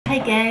Hi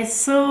guys,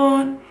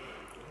 so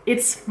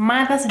it's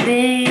Mother's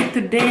Day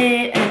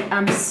today and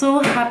I'm so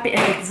happy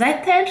and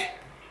excited.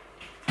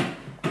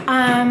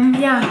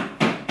 Yeah,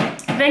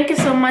 thank you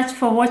so much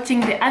for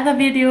watching the other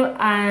video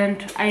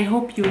and I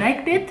hope you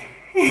liked it.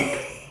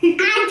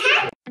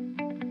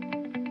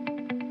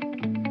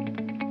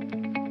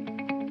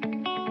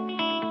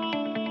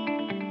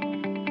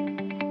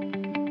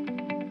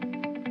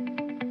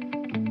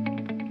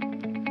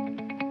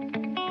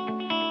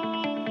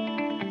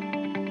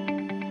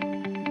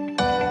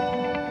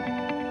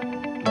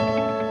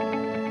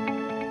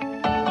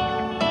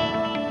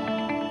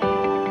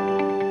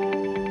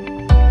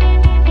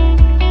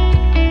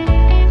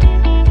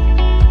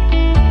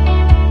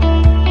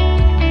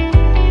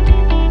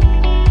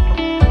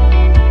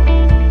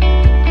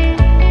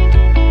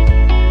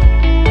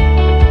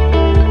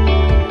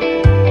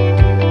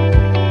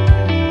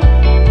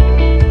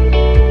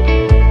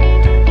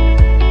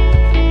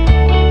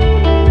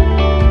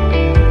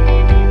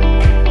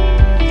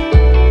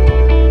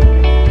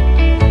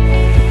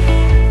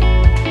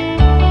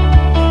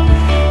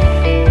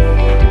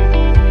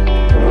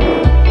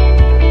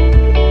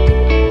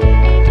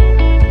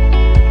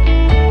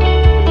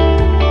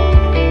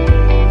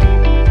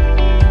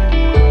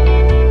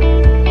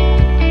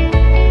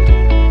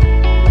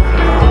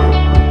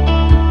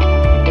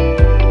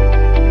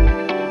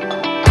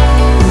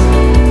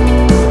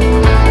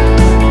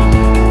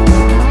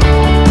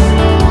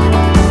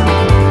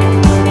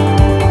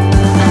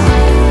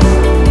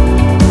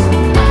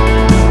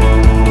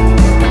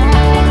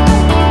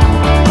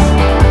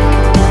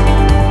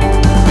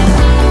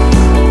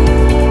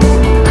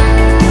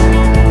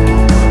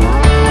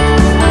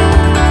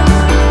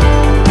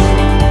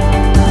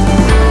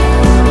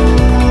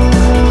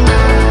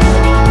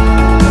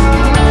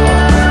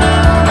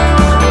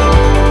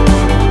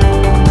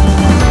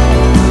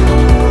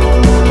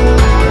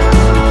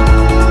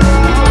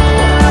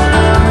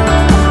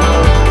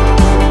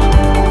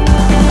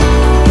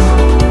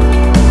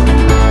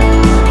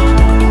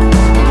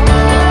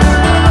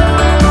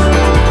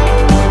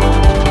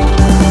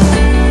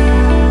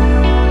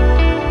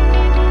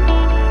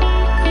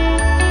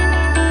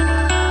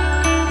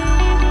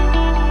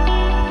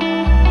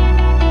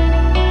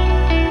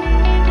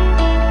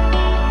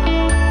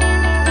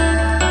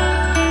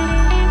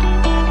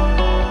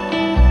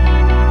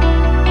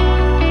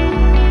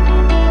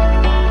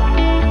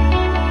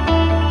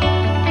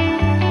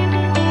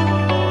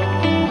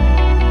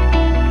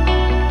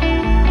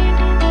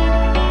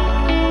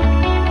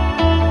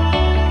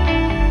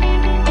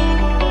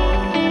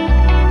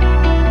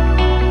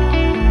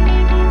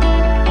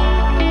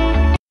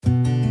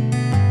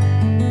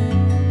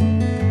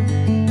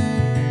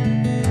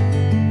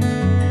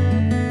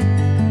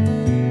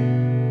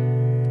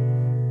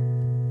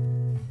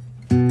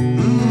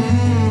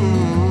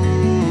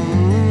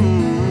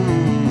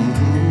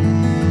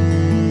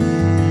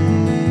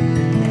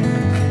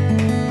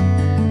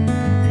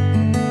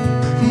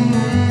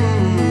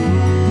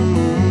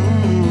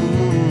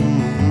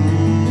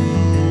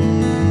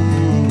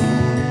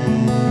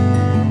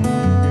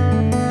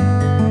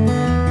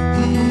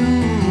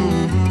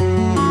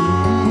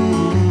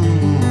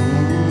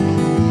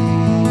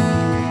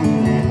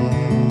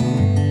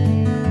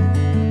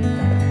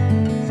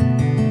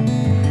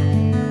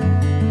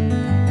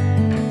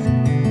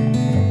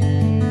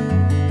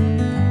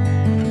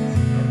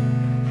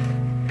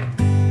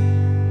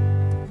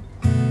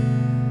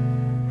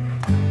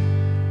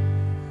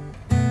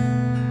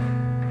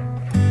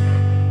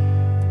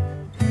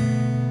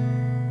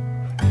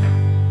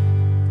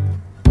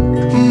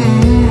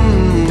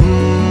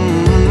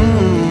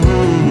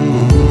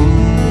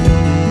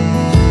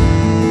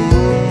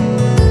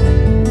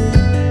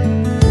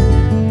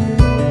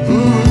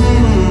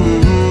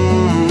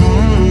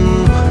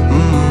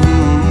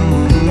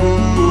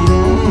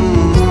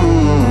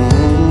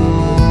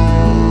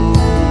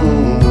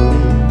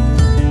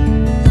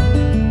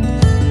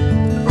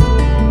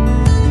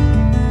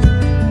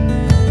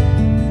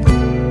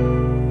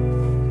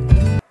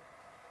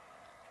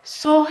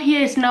 So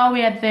here is now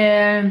where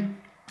the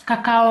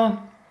cacao,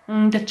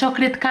 the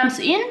chocolate comes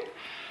in.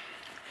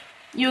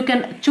 You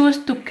can choose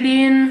to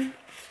clean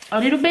a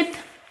little bit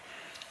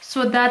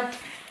so that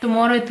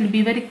tomorrow it will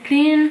be very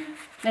clean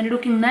and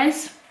looking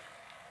nice.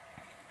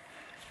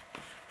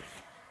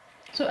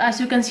 So as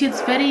you can see,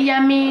 it's very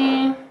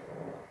yummy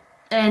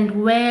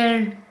and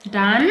well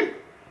done.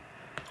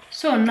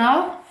 So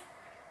now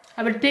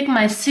I will take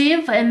my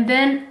sieve and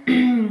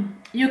then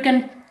you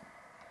can,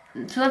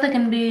 so that I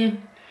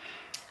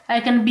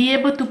can be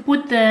able to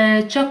put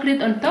the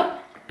chocolate on top.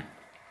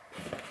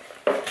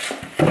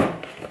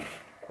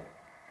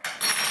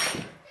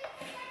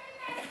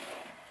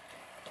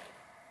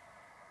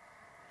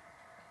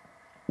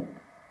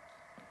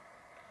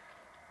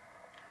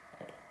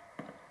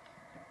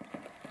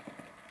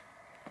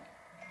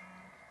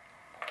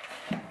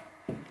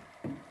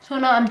 So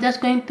now I'm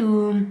just going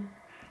to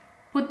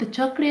put the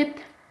chocolate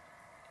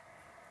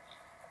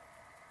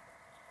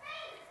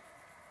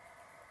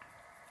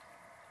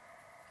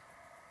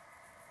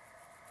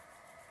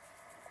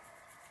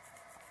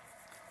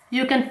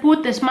You can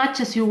put as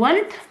much as you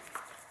want,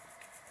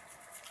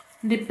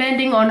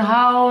 depending on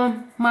how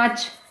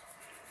much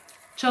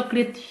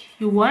chocolate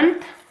you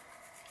want.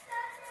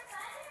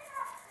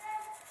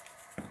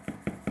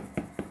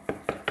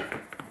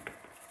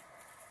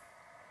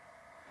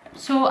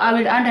 So I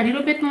will add a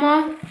little bit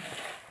more.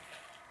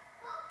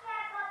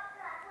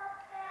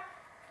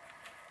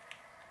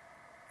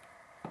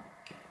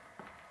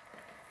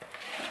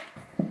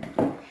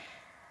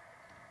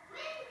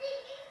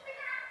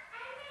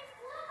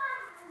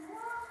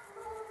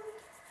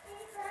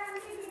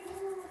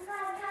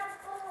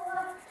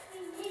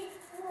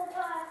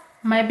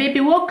 My baby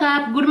woke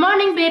up. Good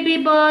morning,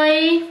 baby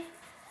boy.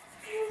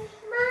 Good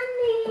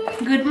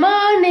morning. Good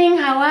morning.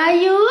 How are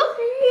you?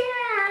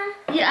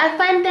 Yeah. You are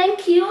fine,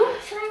 thank you.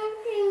 Fine,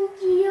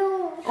 thank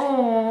you.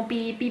 Oh,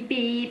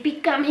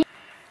 baby, come here.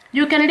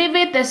 You can leave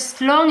it as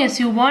long as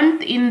you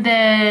want in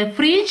the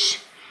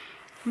fridge,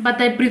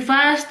 but I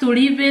prefer to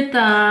leave it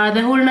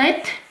the whole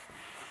night.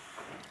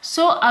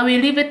 So I will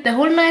leave it the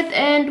whole night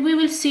and we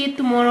will see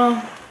tomorrow.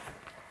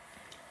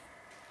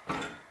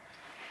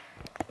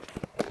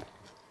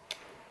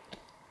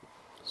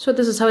 So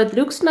this is how it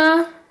looks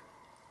now.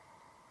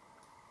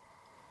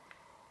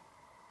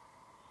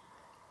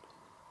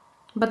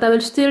 But I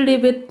will still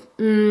leave it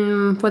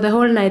for the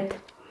whole night.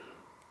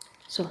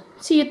 So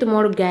see you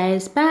tomorrow,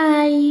 guys.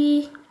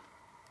 Bye.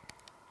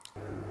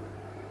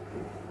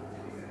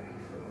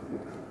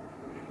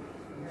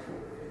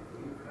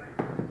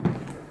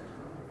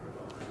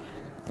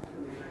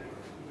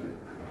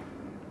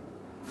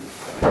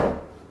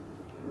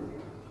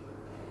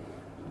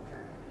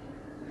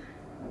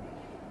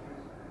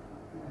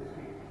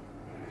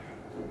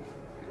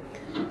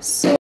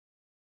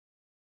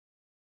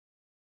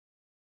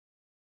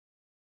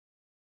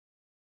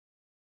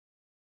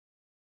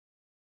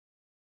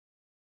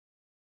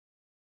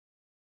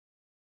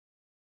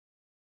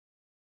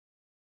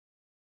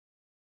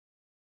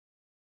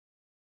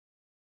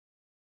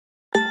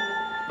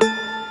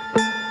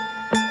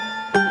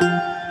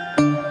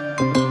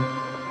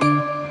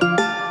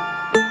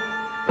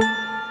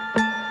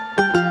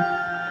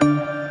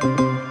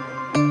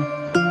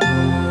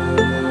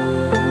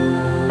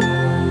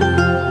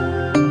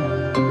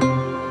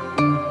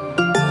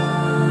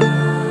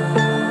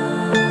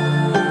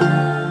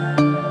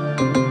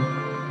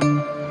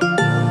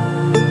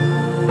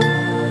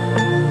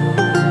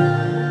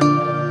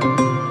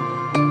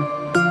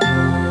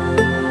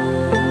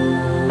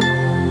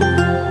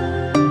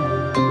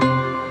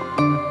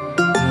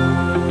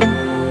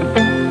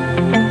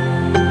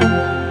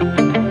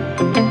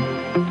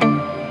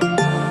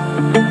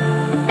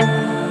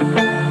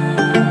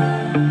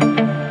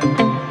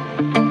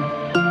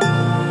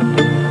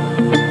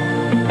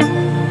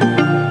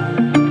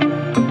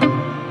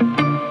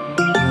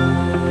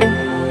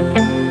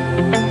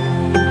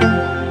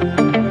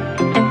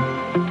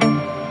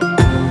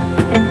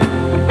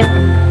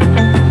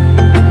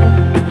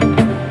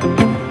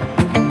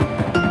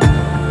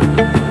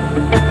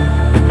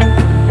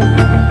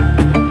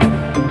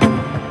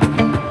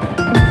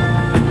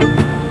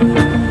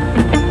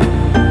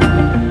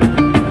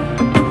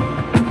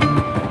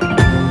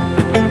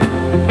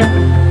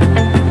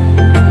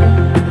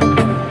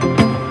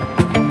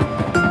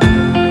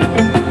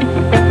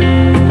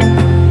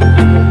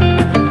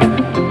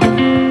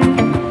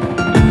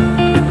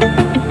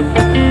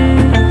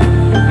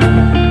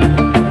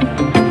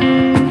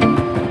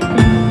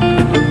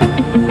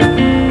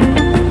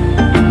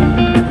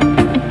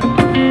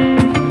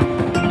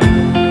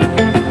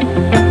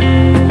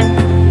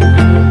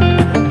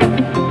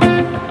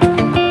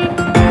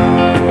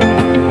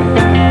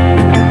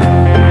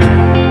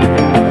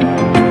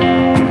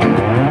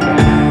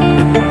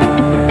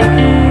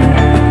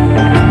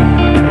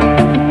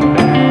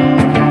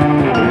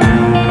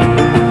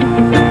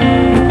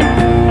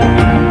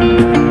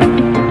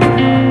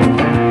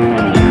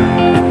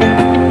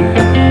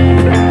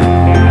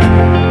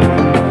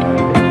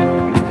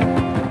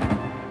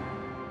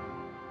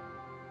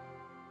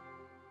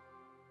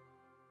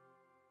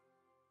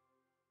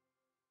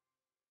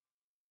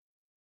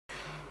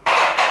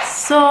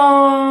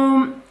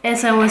 So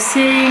as I was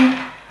saying,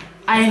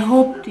 I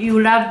hope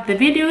you loved the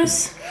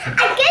videos.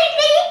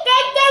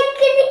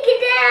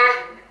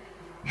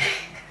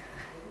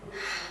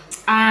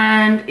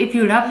 And if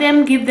you love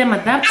them, give them a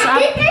thumbs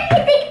up.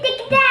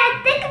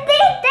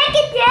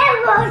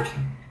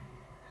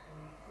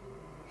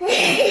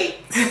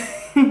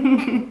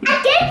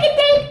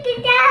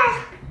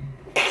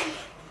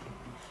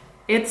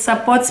 It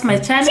supports my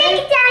channel.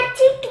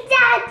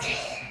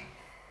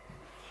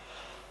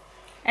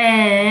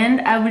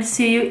 And I will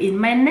see you in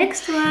my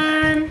next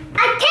one.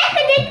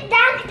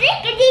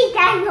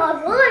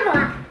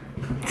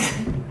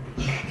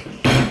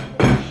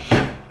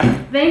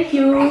 Thank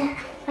you.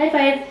 High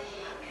five.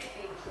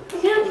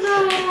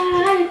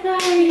 Goodbye.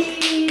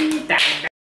 Bye.